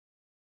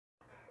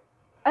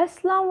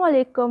Assalamu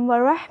alaikum wa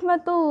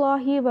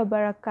rahmatullahi wa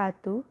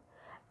barakatuh.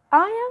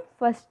 I am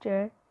first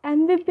year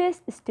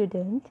MBBS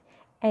student,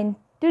 and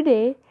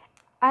today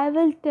I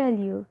will tell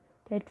you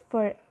that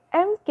for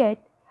MCAT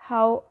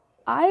how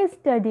I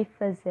study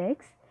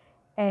physics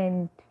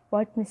and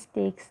what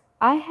mistakes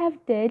I have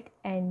did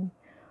and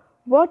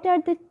what are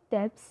the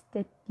steps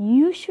that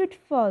you should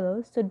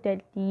follow so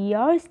that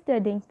your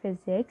studying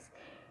physics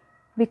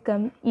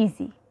become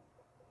easy.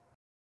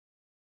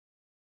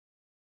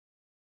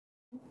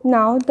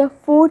 Now the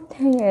fourth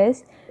thing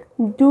is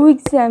do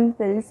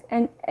examples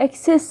and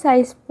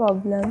exercise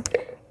problem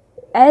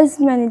as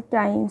many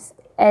times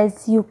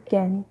as you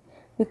can,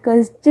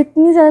 because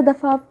जितनी ज़्यादा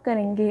दफ़ा आप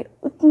करेंगे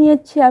उतनी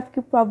अच्छी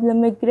आपकी problem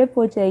में grip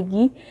हो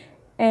जाएगी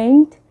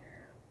एंड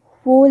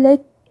वो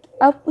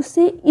आप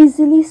उसे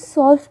easily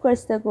सॉल्व कर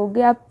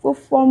सकोगे. आपको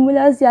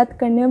फॉर्मूलाज याद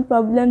करने में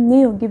प्रॉब्लम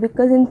नहीं होगी,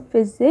 because in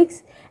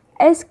physics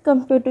as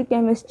compare to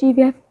chemistry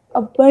we have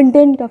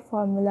abundant of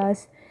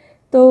formulas.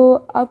 तो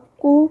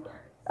आपको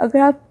अगर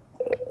आप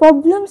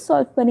प्रॉब्लम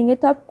सॉल्व करेंगे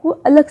तो आपको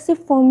अलग से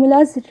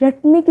फार्मूलाज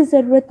रटने की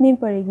ज़रूरत नहीं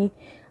पड़ेगी.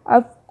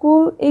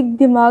 आपको एक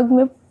दिमाग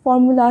में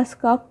फार्मूलाज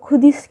का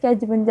खुद ही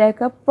स्केच बन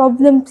जाएगा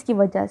प्रॉब्लम्स की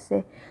वजह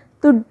से.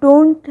 तो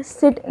don't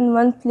sit in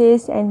one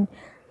place and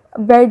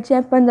बैठ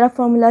जाए 15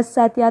 फार्मूलाज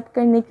साथ याद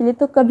करने के लिए,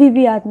 तो कभी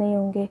भी याद नहीं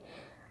होंगे.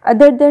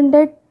 Other than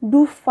that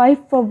do 5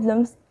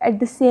 problems at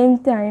the same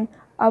time.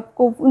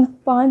 आपको उन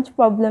 5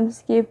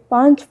 प्रॉब्लम्स के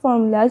 5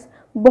 फार्मूलाज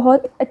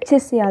बहुत अच्छे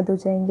से याद हो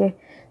जाएंगे.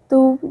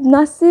 तो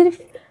ना सिर्फ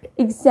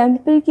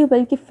एग्जाम्पल की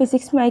बल्कि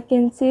फ़िज़िक्स में I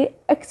can say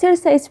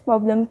exercise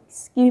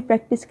problems की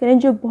प्रैक्टिस करें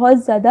जो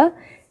बहुत ज़्यादा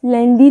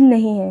लेंदी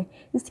नहीं है.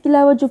 इसके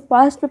अलावा जो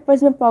पास्ट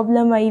पेपर्स में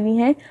प्रॉब्लम आई हुई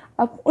हैं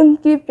आप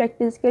उनकी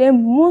प्रैक्टिस करें.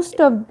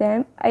 Most of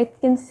them I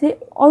can say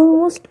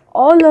almost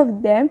all of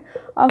them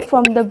are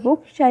from the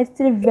book. शायद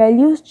सिर्फ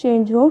वैल्यूज़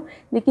चेंज हो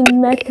लेकिन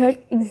मेथड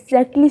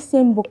एग्जैक्टली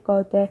सेम बुक का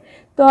होता है.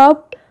 तो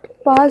आप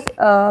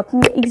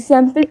अपनी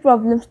एग्जाम्पल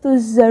प्रॉब्लम्स तो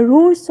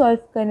ज़रूर सॉल्व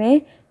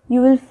करें.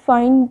 यू विल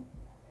फाइंड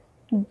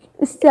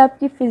इससे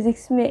आपकी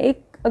फ़िज़िक्स में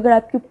अगर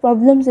आपकी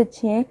प्रॉब्लम्स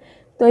अच्छी हैं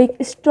तो एक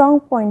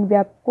स्ट्रॉन्ग पॉइंट भी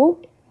आपको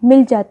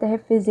मिल जाता है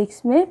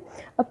फ़िज़िक्स में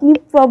अपनी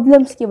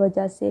प्रॉब्लम्स की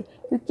वजह से,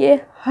 क्योंकि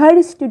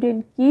हर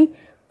स्टूडेंट की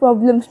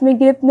प्रॉब्लम्स में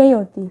ग्रिप नहीं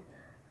होती.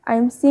 आई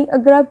एम सेइंग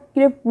अगर आप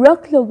ग्रिप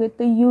रख लोगे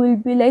तो you will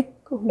be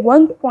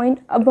 1 point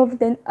above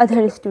then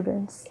other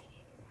students.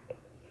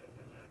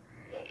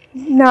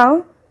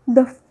 Now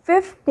the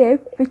fifth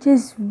tip, which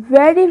is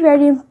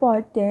very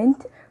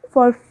important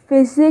for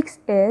physics,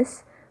 is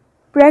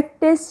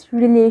practice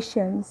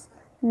relations.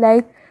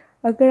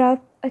 अगर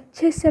आप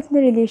अच्छे से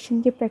अपने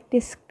रिलेशन की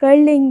प्रैक्टिस कर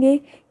लेंगे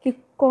कि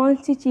कौन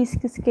सी चीज़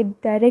किसके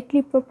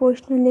डायरेक्टली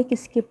प्रोपोर्शनल है,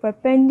 किसके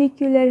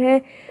परपेंडिकुलर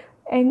है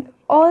एंड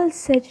ऑल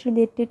सच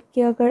रिलेटेड,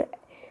 कि अगर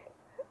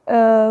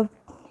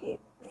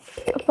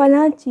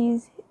फलां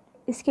चीज़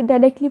इसके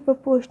डायरेक्टली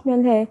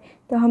प्रोपोर्शनल है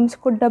तो हम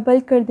इसको डबल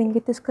कर देंगे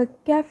तो इसका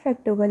क्या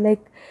इफ़ेक्ट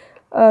होगा.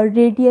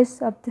 रेडियस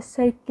ऑफ द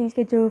सर्किल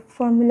के जो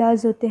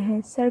फार्मूलाज होते हैं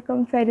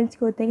सरकमफेरेंस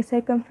के होते हैं कि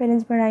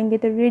सरकमफेरेंस बढ़ाएंगे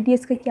तो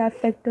रेडियस का क्या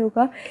इफ़ेक्ट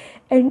होगा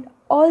and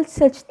all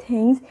such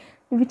things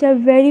which are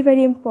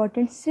very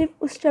important.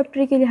 सिर्फ उस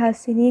चैप्टर के लिहाज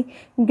से नहीं,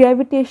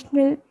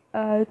 ग्रेविटेशनल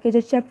के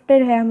जो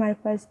चैप्टर है हमारे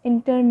पास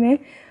इंटर में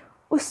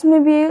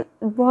उसमें भी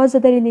बहुत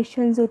ज़्यादा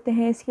रिलेशंस होते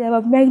हैं. इसके अलावा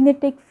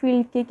मैग्नेटिक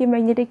फील्ड के कि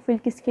मैग्नेटिक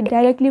फील्ड किसके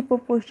डायरेक्टली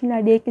प्रोपोर्शनल आ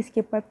रही है,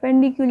 किसके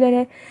परपेंडिकुलर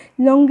है.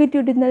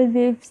 लॉन्गिट्यूडिनल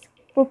वेव्स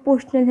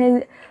प्रोपोर्शनल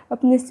है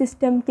अपने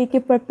सिस्टम के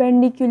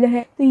परपेंडिकुलर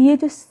है. तो ये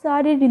जो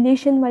सारे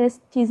रिलेशन वाले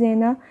चीज़ें हैं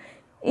ना,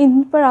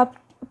 इन पर आप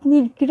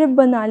अपनी ग्रिप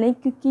बना लें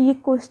क्योंकि ये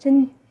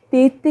क्वेश्चन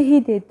देते ही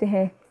देते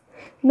हैं.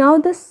 Now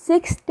the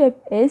sixth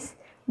step is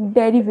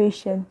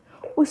derivation.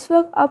 उस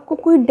वक्त आपको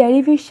कोई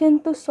डेरिवेशन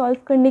तो सॉल्व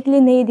करने के लिए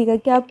नहीं दिखा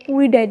कि आप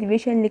पूरी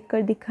डेरिवेशन लिख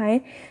कर दिखाएँ.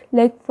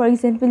 For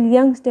example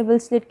Young's double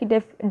slit की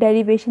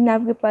डेरिवेशन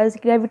आपके पास,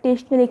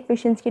 ग्रेविटेशनल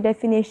इक्वेशंस की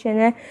डेफिनेशन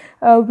है,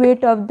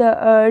 weight of the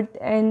earth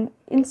and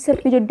in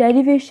सब की जो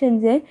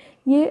डेरिवेशंस हैं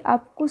ये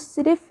आपको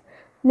सिर्फ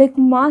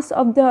मास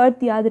ऑफ द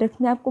अर्थ याद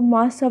रखना है. आपको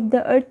मास ऑफ द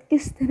अर्थ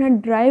किस तरह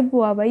ड्राइव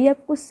हुआ हुआ ये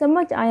आपको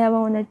समझ आया हुआ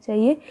होना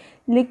चाहिए,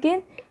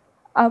 लेकिन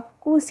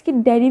आपको उसकी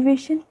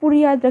डेरिवेशन पूरी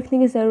याद रखने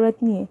की ज़रूरत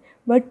नहीं है.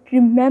 बट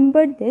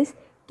रिमेंबर दिस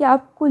कि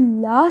आपको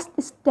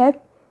लास्ट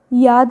स्टेप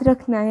याद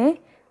रखना है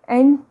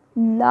एंड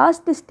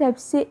लास्ट स्टेप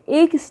से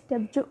एक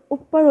स्टेप जो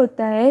ऊपर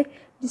होता है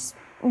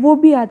वो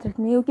भी याद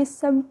रखना है, क्योंकि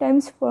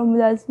समटाइम्स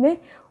फार्मूलाज में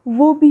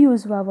वो भी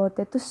यूज़ हुआ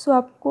होता है. तो सो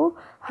आपको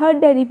हर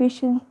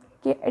डेरिवेशन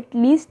के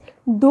एटलीस्ट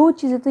 2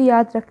 चीज़ें तो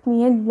याद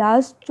रखनी है.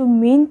 लास्ट जो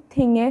मेन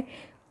थिंग है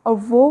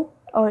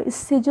और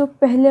इससे जो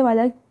पहले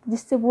वाला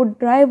जिससे वो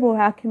ड्राइव हो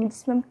है आखिर में,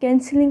 जिसमें हम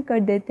कैंसिलिंग कर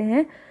देते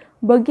हैं,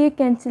 बगैर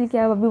कैंसिल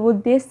किया अभी वो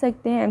दे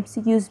सकते हैं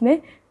MCQs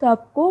में, तो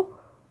आपको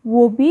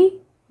वो भी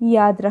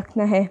याद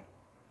रखना है.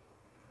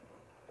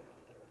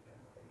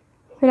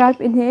 फिर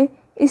आप इन्हें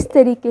इस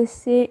तरीके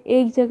से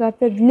एक जगह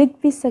पर लिख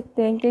भी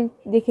सकते हैं कि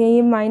देखें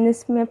ये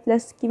माइनस में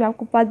प्लस की मैं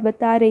आपको बात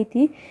बता रही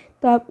थी,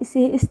 तो आप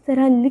इसे इस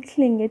तरह लिख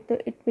लेंगे तो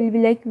it will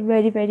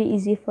be very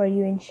easy for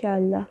you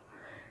इंशाल्लाह.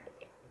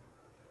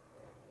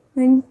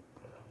 And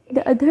the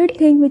other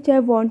thing which I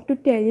want to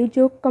tell you,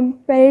 जो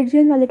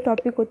कंपेरिजन वाले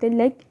टॉपिक होते हैं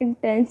लाइक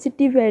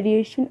इंटेंसिटी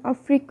वेरिएशन और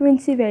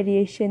फ्रीक्वेंसी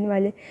वेरिएशन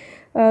वाले,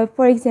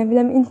 फॉर एग्ज़ाम्पल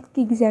हम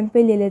इनकी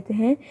एग्जांपल ले लेते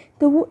हैं,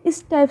 तो वो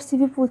इस टाइप से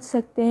भी पूछ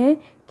सकते हैं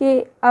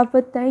कि आप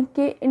बताएं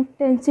कि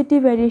इंटेंसिटी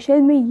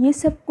वेरिएशन में ये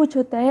सब कुछ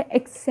होता है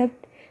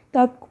एक्सेप्ट, तो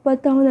आपको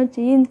पता होना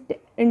चाहिए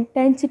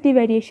इंटेंसिटी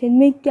वेरिएशन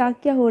में क्या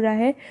क्या हो रहा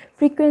है,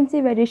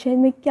 फ्रीक्वेंसी वेरिएशन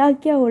में क्या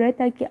क्या हो रहा है,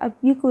 ताकि आप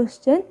ये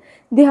क्वेश्चन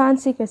ध्यान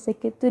से कर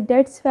सके। तो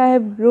dates why I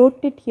have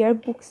wrote it here,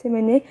 book से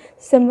मैंने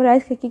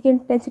समराइज़ करके कि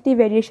इंटेंसिटी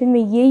वेरिएशन में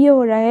ये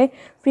हो रहा है,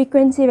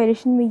 फ्रीक्वेंसी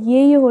वेरिएशन में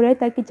ये हो रहा है,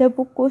 ताकि जब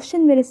वो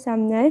क्वेश्चन मेरे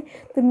सामने आए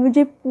तो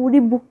मुझे पूरी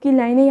बुक की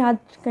लाइनें याद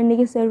करने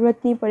की ज़रूरत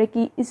नहीं पड़े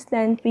कि इस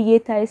लाइन पे ये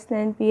था, इस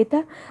लाइन पे ये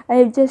था। आई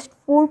हैव जस्ट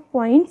 4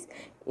 पॉइंट्स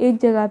एक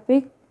जगह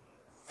पे,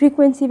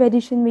 फ्रीक्वेंसी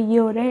वेरिएशन में ये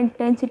हो रहा है,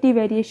 इंटेंसिटी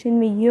वेरिएशन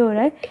में ये हो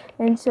रहा है,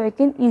 and so I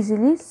can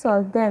easily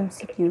solve the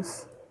MCQs.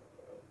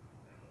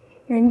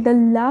 And the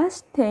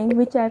last thing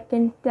which I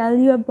can tell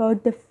you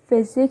about the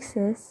physics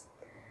is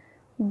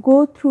go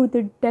through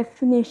the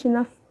definition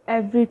of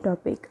every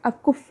topic.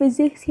 आपको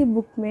फिज़िक्स की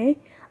book में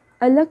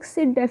अलग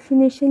से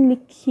डेफिनेशन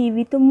लिखी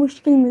हुई तो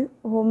मुश्किल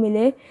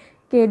मिले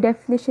कि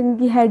डेफिनेशन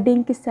की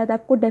हेडिंग के साथ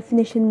आपको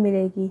डेफिनेशन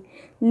मिलेगी,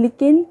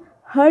 लेकिन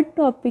हर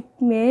टॉपिक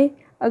में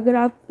अगर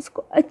आप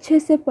इसको अच्छे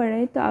से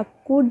पढ़ें तो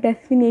आपको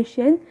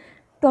डेफिनेशन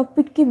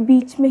टॉपिक के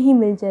बीच में ही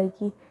मिल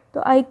जाएगी।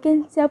 तो आई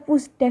कैन से आप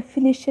उस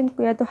डेफिनेशन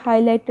को या तो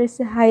हाइलाइटर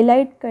से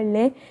हाईलाइट कर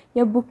लें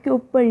या बुक के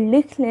ऊपर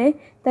लिख लें,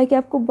 ताकि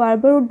आपको बार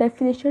बार वो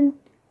डेफिनेशन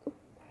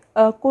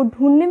को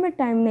ढूंढने में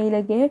टाइम नहीं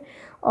लगे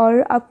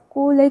और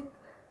आपको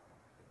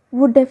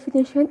वो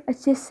डेफिनेशन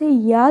अच्छे से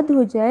याद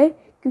हो जाए,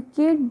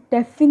 क्योंकि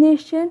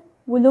डेफिनेशन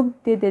वो लोग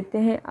दे देते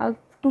हैं। आप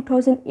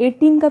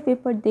 2018 का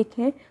पेपर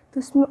देखें तो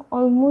उसमें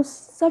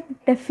ऑलमोस्ट सब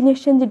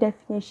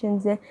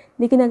डेफिनेशंस हैं,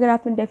 लेकिन अगर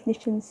आपने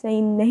डेफिनेशन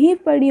सही नहीं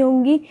पढ़ी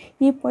होंगी,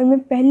 ये पॉइंट मैं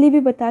पहले भी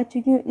बता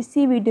चुकी हूँ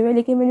इसी वीडियो में,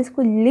 लेकिन मैंने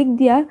इसको लिख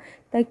दिया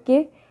ताकि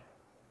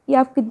ये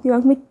आपके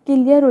दिमाग में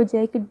क्लियर हो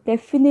जाए कि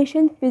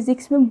डेफिनेशन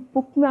फ़िज़िक्स में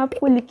बुक में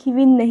आपको लिखी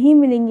हुई नहीं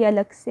मिलेंगी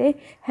अलग से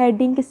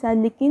हेडिंग के साथ,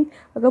 लेकिन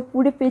अगर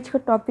पूरे पेज का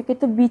टॉपिक है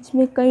तो बीच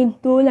में कहीं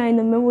 2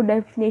 लाइनों में वो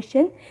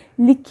डेफिनेशन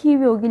लिखी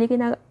हुई होगी,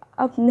 लेकिन अगर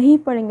आप नहीं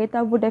पढ़ेंगे तो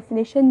आप वो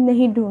डेफिनेशन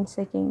नहीं ढूंढ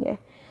सकेंगे।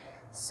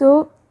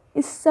 सो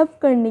इस सब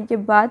करने के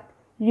बाद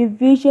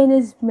revision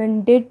is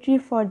mandatory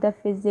for the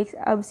physics.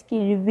 आप इसकी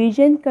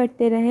रिवीजन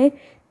करते रहें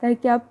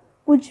ताकि आप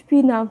कुछ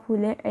भी ना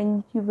भूलें,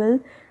 and you will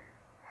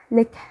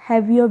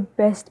have your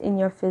best in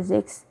your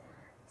physics.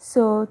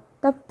 So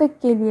तब तक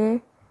के लिए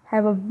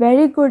have a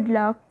very good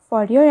luck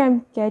for your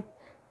MCAT.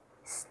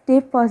 Stay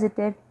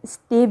positive,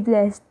 stay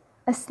blessed.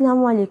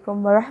 Assalamu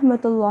alaikum wa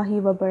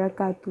rahmatullahi wa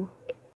barakatuh.